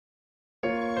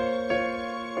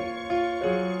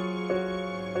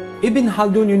Ibn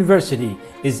Haldun University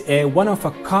is a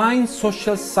one-of-a-kind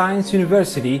social science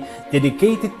university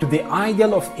dedicated to the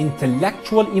ideal of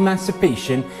intellectual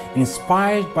emancipation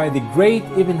inspired by the great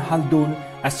Ibn Haldun,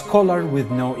 a scholar with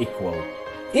no equal.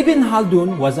 Ibn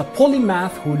Haldun was a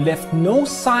polymath who left no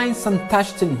science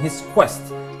untouched in his quest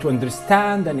to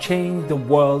understand and change the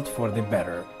world for the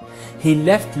better. He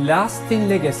left lasting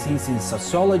legacies in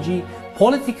sociology,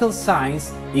 political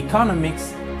science,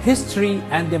 economics, history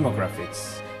and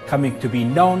demographics, coming to be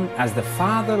known as the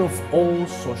father of all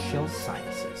social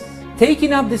sciences.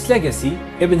 Taking up this legacy,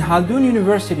 Ibn Haldun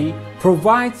University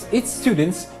provides its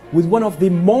students with one of the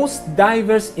most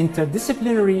diverse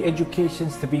interdisciplinary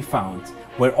educations to be found,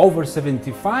 where over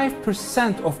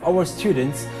 75% of our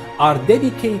students are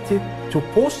dedicated to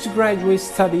postgraduate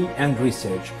study and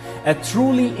research, a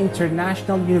truly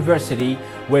international university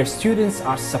where students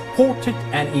are supported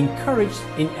and encouraged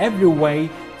in every way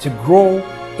to grow,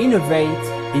 innovate,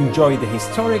 enjoy the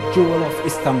historic jewel of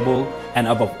Istanbul, and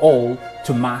above all,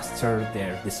 to master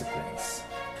their disciplines.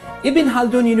 Ibn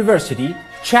Haldun University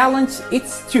challenged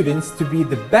its students to be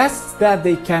the best that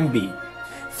they can be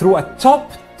through a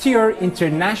top-tier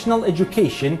international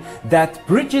education that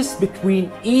bridges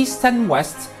between East and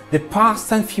West, the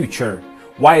past and future,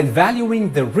 while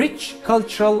valuing the rich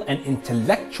cultural and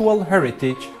intellectual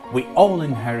heritage we all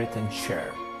inherit and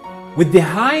share. With the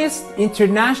highest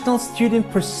international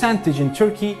student percentage in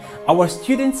Turkey, our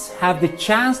students have the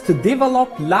chance to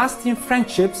develop lasting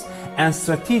friendships and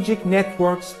strategic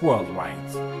networks worldwide.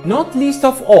 Not least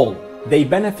of all, they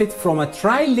benefit from a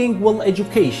trilingual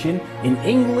education in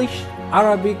English,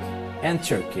 Arabic, and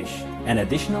Turkish, and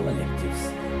additional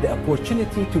electives. The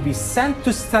opportunity to be sent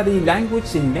to study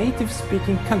language in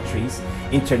native-speaking countries,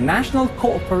 international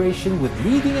cooperation with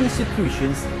leading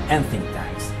institutions and think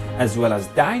tanks, as well as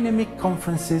dynamic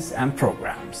conferences and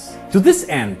programs. To this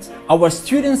end, our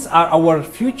students are our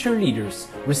future leaders,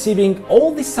 receiving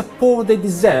all the support they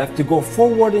deserve to go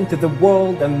forward into the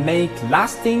world and make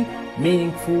lasting,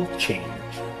 meaningful change.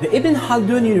 The Ibn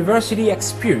Haldun University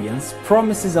experience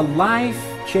promises a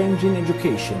life-changing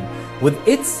education with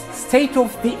its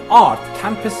state-of-the-art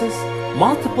campuses,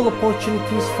 multiple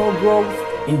opportunities for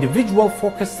growth,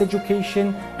 individual-focused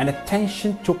education, and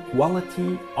attention to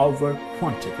quality over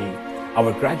quantity.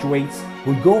 Our graduates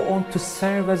will go on to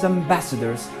serve as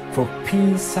ambassadors for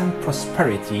peace and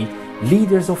prosperity,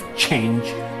 leaders of change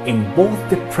in both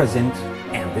the present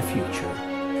and the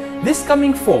future. This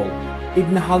coming fall,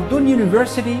 Ibn Haldun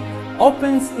University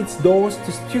opens its doors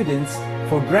to students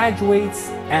for graduates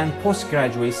and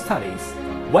postgraduate studies,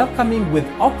 welcoming with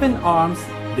open arms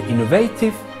the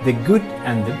innovative, the good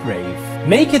and the brave.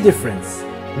 Make a difference.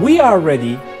 We are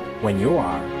ready when you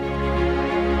are.